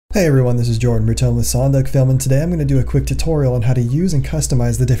Hey everyone, this is Jordan Bertone with MotionDuck Film, and today I'm going to do a quick tutorial on how to use and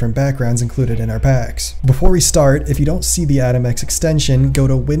customize the different backgrounds included in our packs. Before we start, if you don't see the Atom X extension, go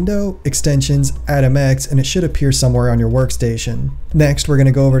to Window, Extensions, Atom X, and it should appear somewhere on your workstation. Next, we're going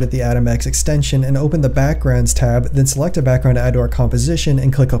to go over to the Atom X extension and open the Backgrounds tab, then select a background to add to our composition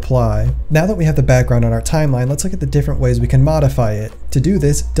and click Apply. Now that we have the background on our timeline, let's look at the different ways we can modify it. To do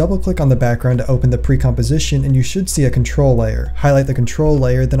this, double-click on the background to open the pre-composition and you should see a control layer. Highlight the control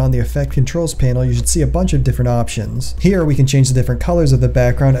layer, then on the Effect Controls panel you should see a bunch of different options. Here we can change the different colors of the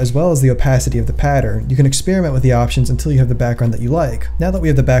background as well as the opacity of the pattern. You can experiment with the options until you have the background that you like. Now that we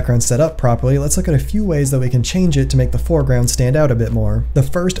have the background set up properly, let's look at a few ways that we can change it to make the foreground stand out a bit more. The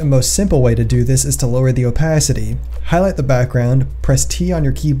first and most simple way to do this is to lower the opacity. Highlight the background, press T on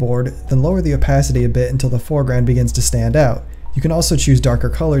your keyboard, then lower the opacity a bit until the foreground begins to stand out. You can also choose darker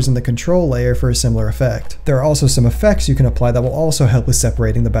colors in the control layer for a similar effect. There are also some effects you can apply that will also help with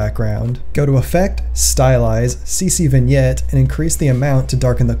separating the background. Go to Effect, Stylize, CC Vignette, and increase the amount to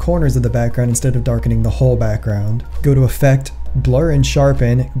darken the corners of the background instead of darkening the whole background. Go to Effect, Blur and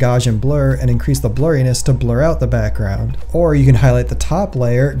Sharpen, Gauge and Blur, and increase the blurriness to blur out the background. Or you can highlight the top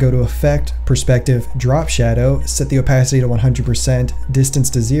layer, go to Effect, Perspective, Drop Shadow, set the opacity to 100%, distance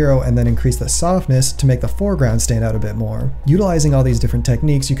to 0, and then increase the softness to make the foreground stand out a bit more. Utilizing all these different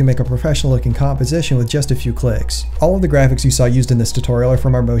techniques, you can make a professional looking composition with just a few clicks. All of the graphics you saw used in this tutorial are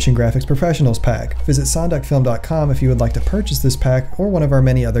from our Motion Graphics Professionals pack. Visit MotionDuckFilm.com if you would like to purchase this pack or one of our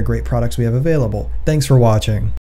many other great products we have available. Thanks for watching.